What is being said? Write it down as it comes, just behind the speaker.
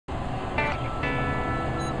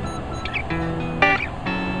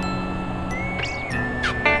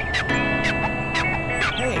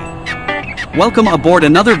Welcome aboard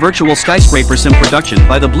another virtual skyscraper sim production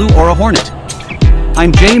by the Blue Aura Hornet.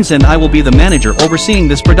 I'm James and I will be the manager overseeing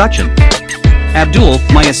this production. Abdul,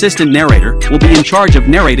 my assistant narrator, will be in charge of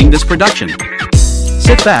narrating this production.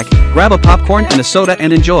 Sit back, grab a popcorn and a soda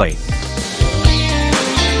and enjoy.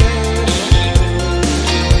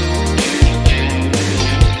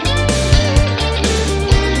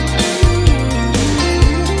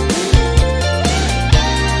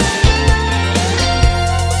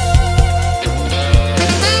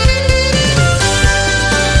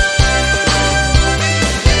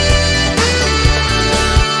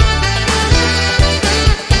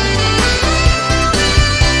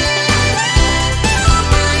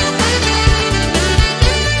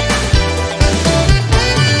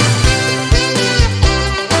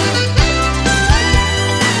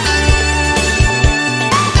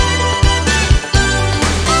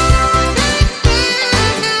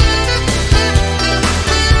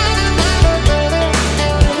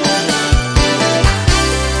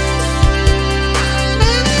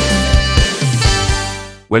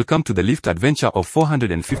 Welcome to the lift adventure of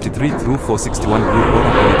 453 through 461 Blue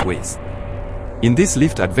Aura Hornet ways. In this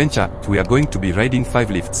lift adventure, we are going to be riding 5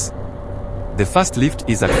 lifts. The first lift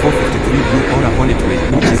is at 453 Blue Aura Hornet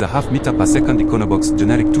way, which is a half meter per second Econobox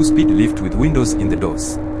generic 2-speed lift with windows in the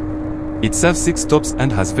doors. It serves 6 stops and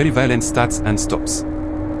has very violent starts and stops.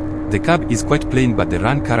 The cab is quite plain, but the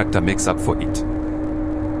run character makes up for it.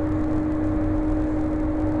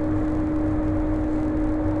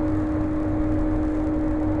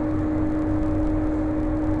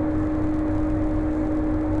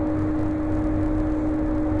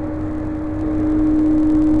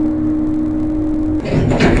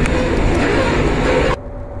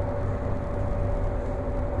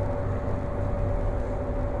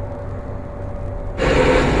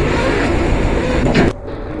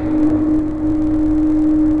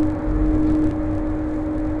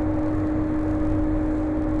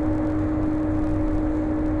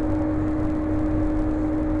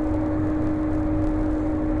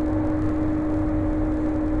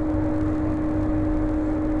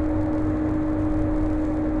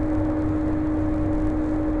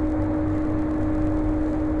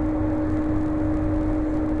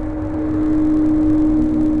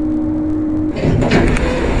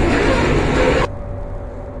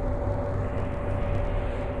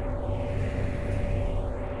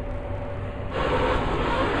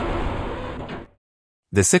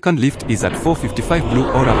 The second lift is at 455 Blue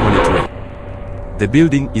Aura Hornet way. The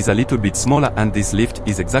building is a little bit smaller and this lift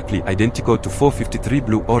is exactly identical to 453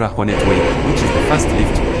 Blue Aura Hornet way, which is the first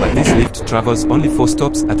lift, but this lift travels only 4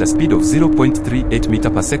 stops at a speed of 0.38 meter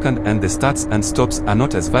per second and the starts and stops are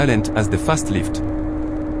not as violent as the first lift.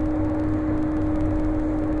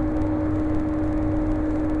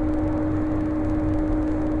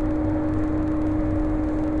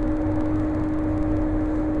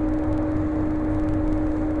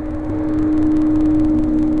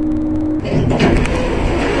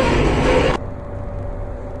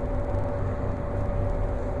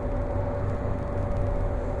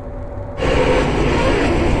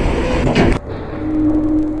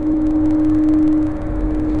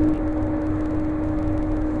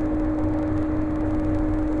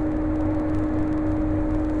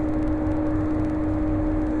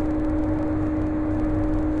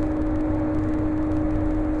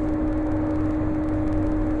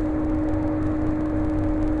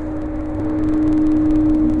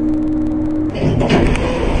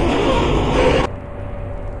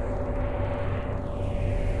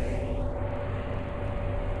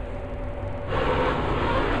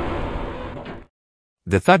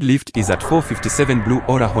 The third lift is at 457 Blue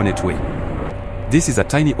Aura Hornet way. This is a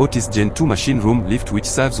tiny Otis Gen 2 machine room lift which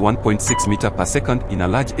serves 1.6 meter per second in a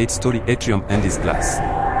large 8-story atrium and is glass.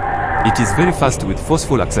 It is very fast with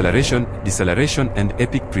forceful acceleration, deceleration and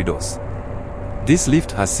epic pre-doors. This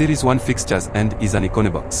lift has Series 1 fixtures and is an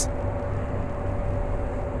Econobox.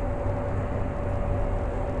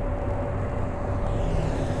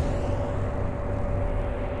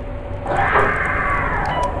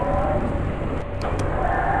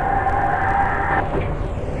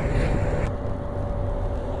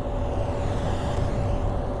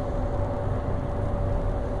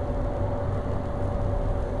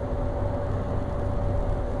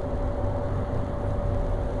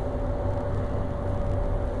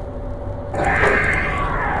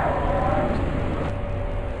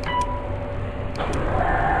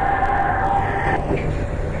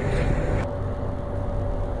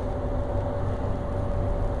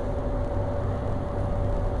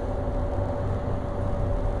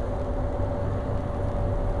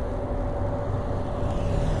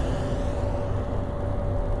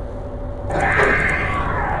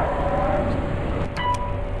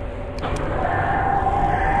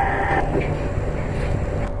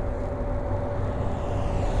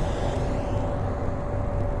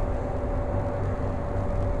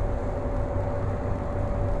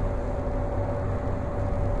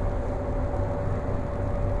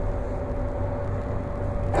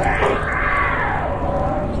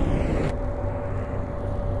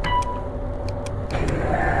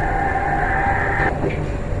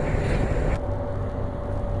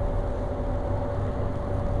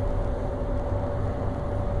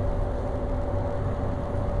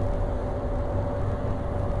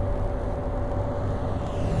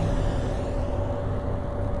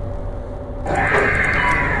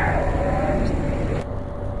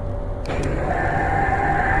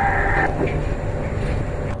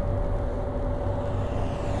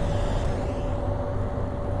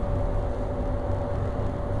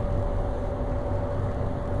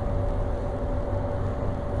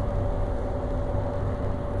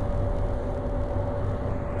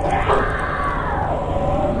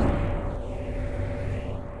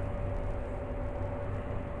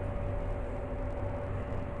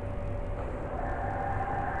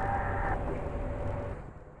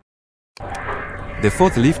 The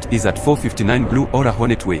fourth lift is at 459 Blue Aura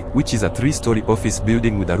Hornet Way, which is a 3-story office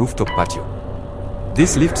building with a rooftop patio.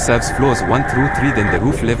 This lift serves floors 1 through 3, then the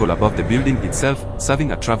roof level above the building itself,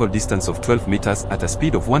 serving a travel distance of 12 meters at a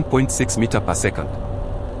speed of 1.6 meters per second.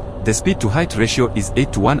 The speed-to-height ratio is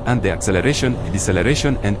 8:1 and the acceleration,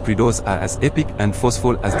 deceleration and predos are as epic and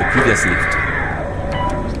forceful as the previous lift.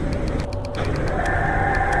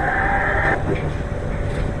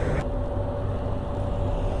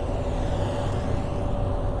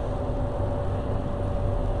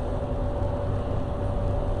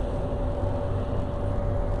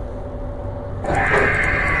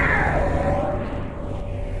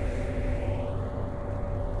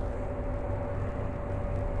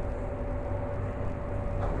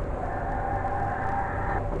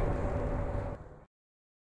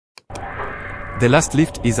 The last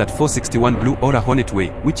lift is at 461 Blue Aura Hornet Way,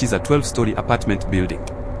 which is a 12-story apartment building.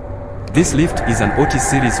 This lift is an Otis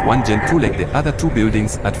Series 1 Gen 2 like the other two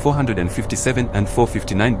buildings at 457 and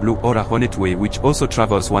 459 Blue Aura Hornet Way, which also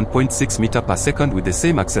travels 1.6 meters per second with the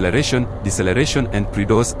same acceleration, deceleration and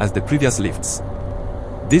predos as the previous lifts.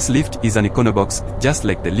 This lift is an Econobox, just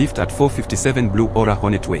like the lift at 457 Blue Aura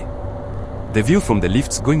Hornet Way. The view from the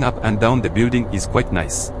lifts going up and down the building is quite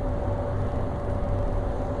nice.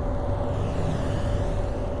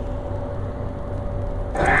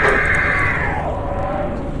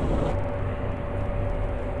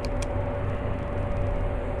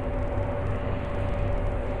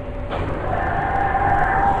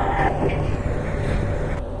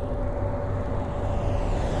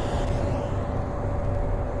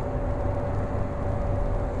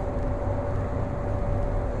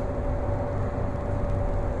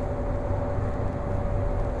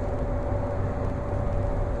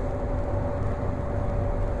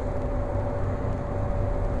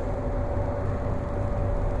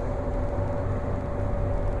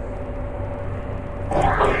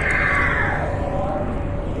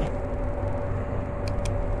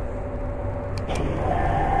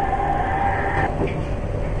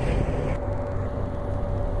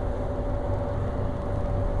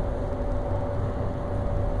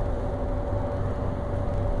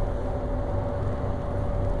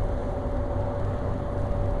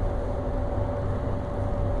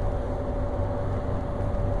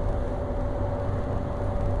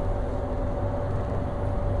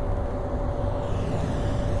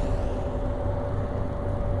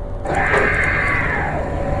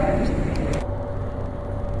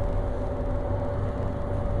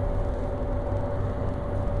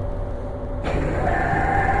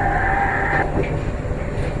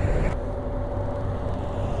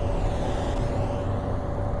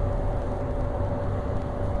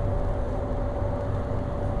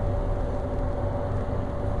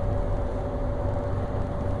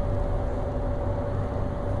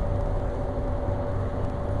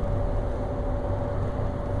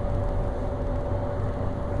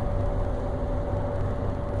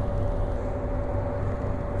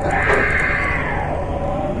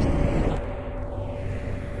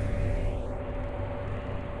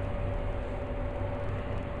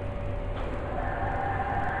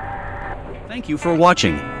 Thank you for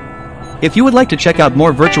watching. If you would like to check out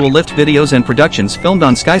more virtual lift videos and productions filmed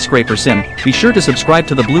on Skyscraper Sim, be sure to subscribe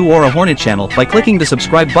to the Blue Aura Hornet channel by clicking the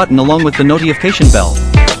subscribe button along with the notification bell.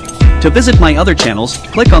 To visit my other channels,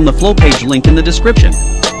 click on the flow page link in the description.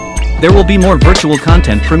 There will be more virtual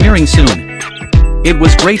content premiering soon. It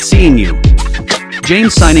was great seeing you.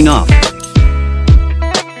 James signing off.